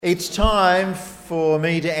It's time for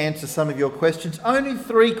me to answer some of your questions. Only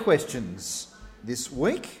 3 questions this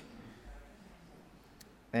week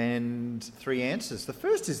and 3 answers. The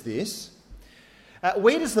first is this.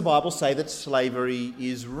 Where does the Bible say that slavery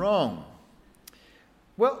is wrong?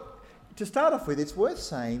 Well, to start off with, it's worth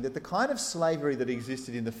saying that the kind of slavery that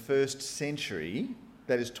existed in the first century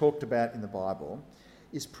that is talked about in the Bible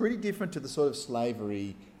is pretty different to the sort of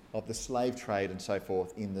slavery of the slave trade and so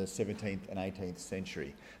forth in the 17th and 18th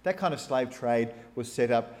century. That kind of slave trade was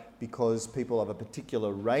set up because people of a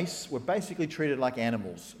particular race were basically treated like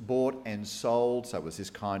animals, bought and sold. So it was this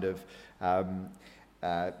kind of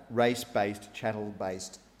race-based,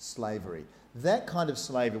 chattel-based slavery. That kind of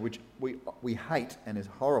slavery, which we hate and is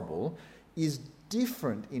horrible, is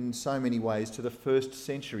different in so many ways to the first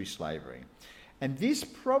century slavery. And this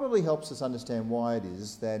probably helps us understand why it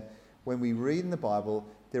is that when we read in the Bible,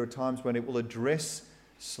 there are times when it will address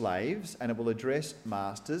slaves and it will address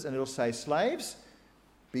masters, and it'll say, slaves,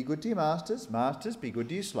 be good to your masters, masters, be good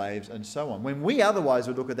to your slaves, and so on. When we otherwise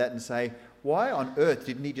would look at that and say, why on earth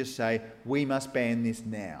didn't he just say, we must ban this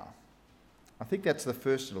now? I think that's the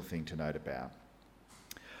first little thing to note about.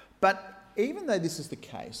 But even though this is the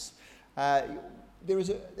case, there's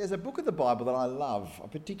a book of the Bible that I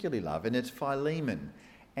particularly love, and it's Philemon.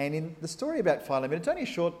 And in the story about Philemon, it's only a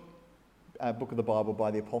short book of the Bible by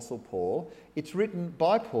the Apostle Paul. It's written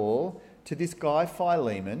by Paul to this guy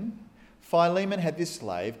Philemon. Philemon had this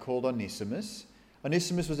slave called Onesimus.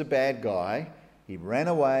 Onesimus was a bad guy. He ran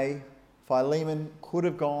away. Philemon could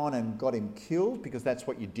have gone and got him killed, because that's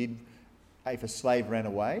what you did if a slave ran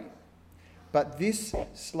away. But this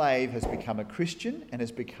slave has become a Christian and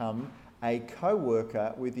has become a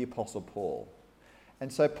co-worker with the Apostle Paul.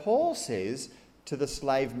 And so Paul says to the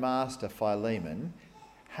slave master Philemon,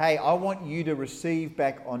 hey, I want you to receive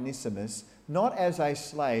back Onesimus, not as a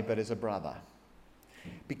slave, but as a brother.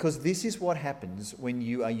 Because this is what happens when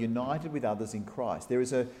you are united with others in Christ. There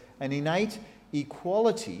is an innate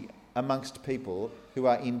equality amongst people who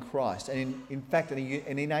are in Christ. And in fact, an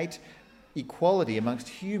innate equality amongst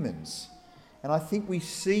humans. And I think we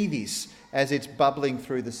see this as it's bubbling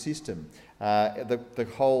through the system, the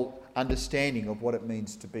whole understanding of what it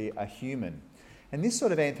means to be a human. And this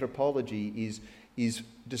sort of anthropology is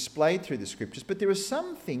displayed through the scriptures, but there are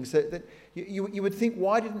some things that you would think,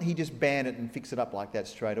 why didn't he just ban it and fix it up like that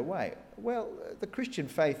straight away? Well, the Christian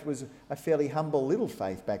faith was a fairly humble little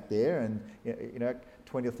faith back there, and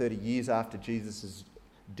 20 or 30 years after Jesus'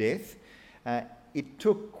 death, it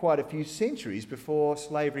took quite a few centuries before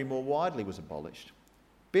slavery more widely was abolished.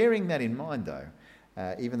 Bearing that in mind, though,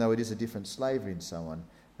 even though it is a different slavery and so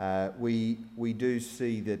on, we do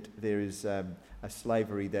see that there is a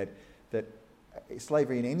slavery that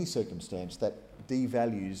slavery in any circumstance that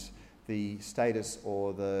devalues the status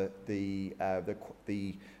or the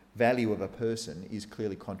value of a person is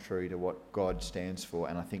clearly contrary to what God stands for.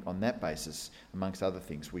 And I think on that basis, amongst other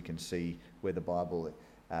things, we can see where the Bible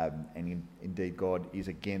and indeed God is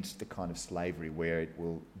against the kind of slavery where it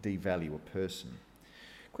will devalue a person.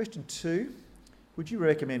 Question 2. Would you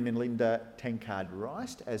recommend Melinda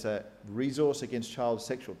Tankard-Rice as a resource against child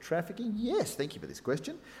sexual trafficking? Yes, thank you for this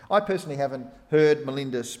question. I personally haven't heard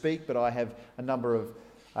Melinda speak, but I have a number of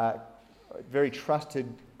very trusted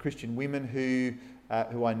Christian women who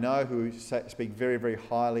I know who speak very, very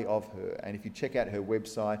highly of her. And if you check out her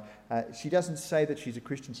website, she doesn't say that she's a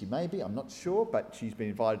Christian. She may be, I'm not sure, but she's been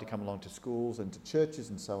invited to come along to schools and to churches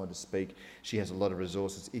and so on to speak. She has a lot of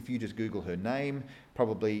resources. If you just Google her name,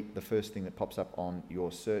 probably the first thing that pops up on your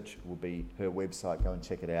search will be her website. Go and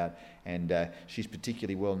check it out. And she's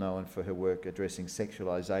particularly well known for her work addressing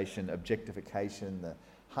sexualisation, objectification, the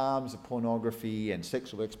harms of pornography and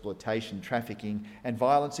sexual exploitation, trafficking and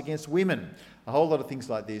violence against women. A whole lot of things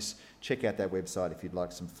like this. Check out that website if you'd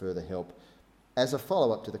like some further help as a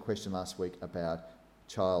follow-up to the question last week about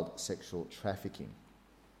child sexual trafficking.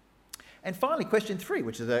 And finally, question 3,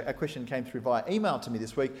 which is a question that came through via email to me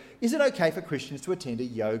this week. Is it okay for Christians to attend a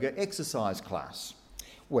yoga exercise class?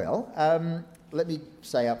 Well, let me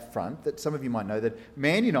say up front that some of you might know that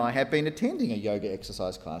Mandy and I have been attending a yoga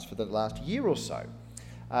exercise class for the last year or so.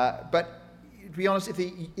 But to be honest, if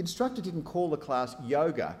the instructor didn't call the class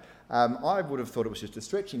yoga, I would have thought it was just a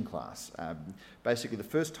stretching class. Basically, the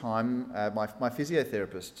first time my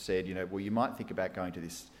physiotherapist said, well, you might think about going to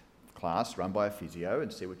this class run by a physio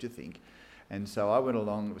and see what you think. And so I went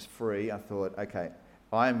along, it was free. I thought, okay,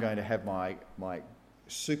 I am going to have my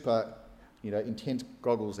super intense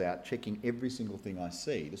goggles out, checking every single thing I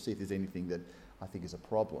see to see if there's anything that I think is a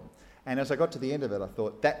problem. And as I got to the end of it, I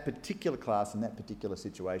thought that particular class in that particular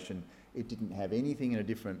situation, it didn't have anything in a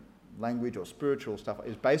different language or spiritual stuff.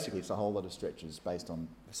 It's a whole lot of stretches based on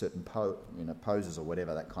certain poses or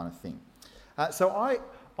whatever, that kind of thing. So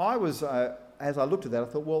I was, as I looked at that, I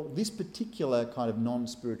thought, well, this particular kind of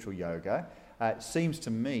non-spiritual yoga seems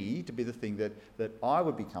to me to be the thing that I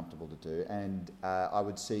would be comfortable to do, and I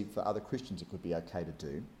would see for other Christians it could be okay to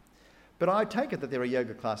do. But I take it that there are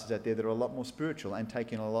yoga classes out there that are a lot more spiritual and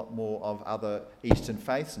take in a lot more of other Eastern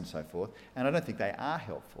faiths and so forth, and I don't think they are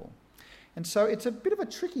helpful. And so it's a bit of a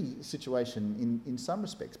tricky situation in some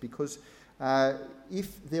respects, because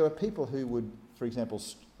if there are people who would, for example,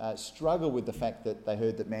 struggle with the fact that they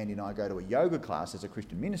heard that Mandy and I go to a yoga class as a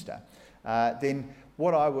Christian minister, then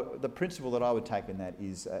the principle that I would take in that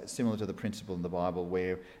is similar to the principle in the Bible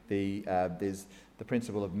where there's the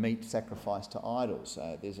principle of meat sacrificed to idols.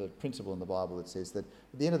 There's a principle in the Bible that says that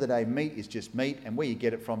at the end of the day, meat is just meat, and where you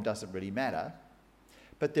get it from doesn't really matter.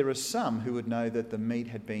 But there are some who would know that the meat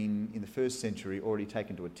had been, in the first century, already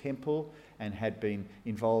taken to a temple and had been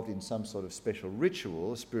involved in some sort of special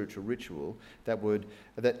ritual, a spiritual ritual,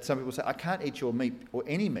 that some people say, I can't eat your meat or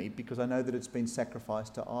any meat because I know that it's been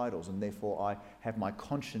sacrificed to idols, and therefore I have my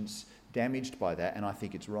conscience damaged by that, and I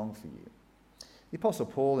think it's wrong for you. The Apostle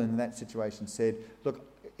Paul in that situation said, look,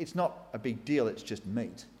 it's not a big deal, it's just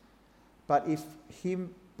meat. But if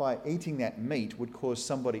him, by eating that meat, would cause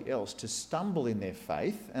somebody else to stumble in their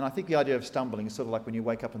faith, and I think the idea of stumbling is sort of like when you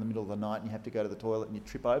wake up in the middle of the night and you have to go to the toilet and you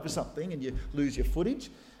trip over something and you lose your footing,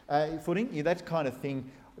 that kind of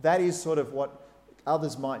thing, that is sort of what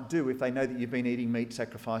others might do if they know that you've been eating meat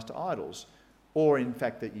sacrificed to idols, or in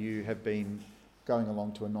fact that you have been going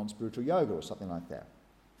along to a non-spiritual yoga or something like that.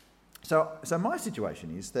 So my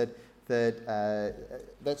situation is that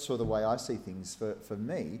that's sort of the way I see things for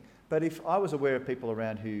me. But if I was aware of people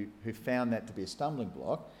around who found that to be a stumbling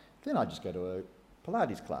block, then I'd just go to a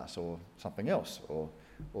Pilates class or something else, or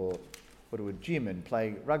go to a gym and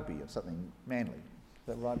play rugby or something manly. Is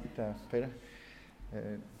that right, Peter? I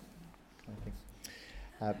think.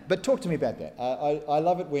 But talk to me about that. I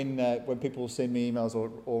love it when people send me emails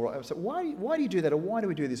or so why do you do that, or why do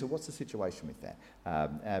we do this, or what's the situation with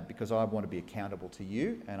that? Because I want to be accountable to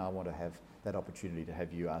you, and I want to have that opportunity to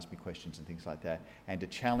have you ask me questions and things like that, and to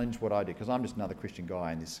challenge what I do, because I'm just another Christian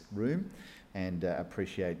guy in this room, and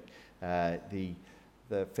appreciate the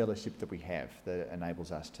fellowship that we have that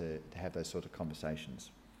enables us to have those sort of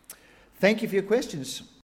conversations. Thank you for your questions.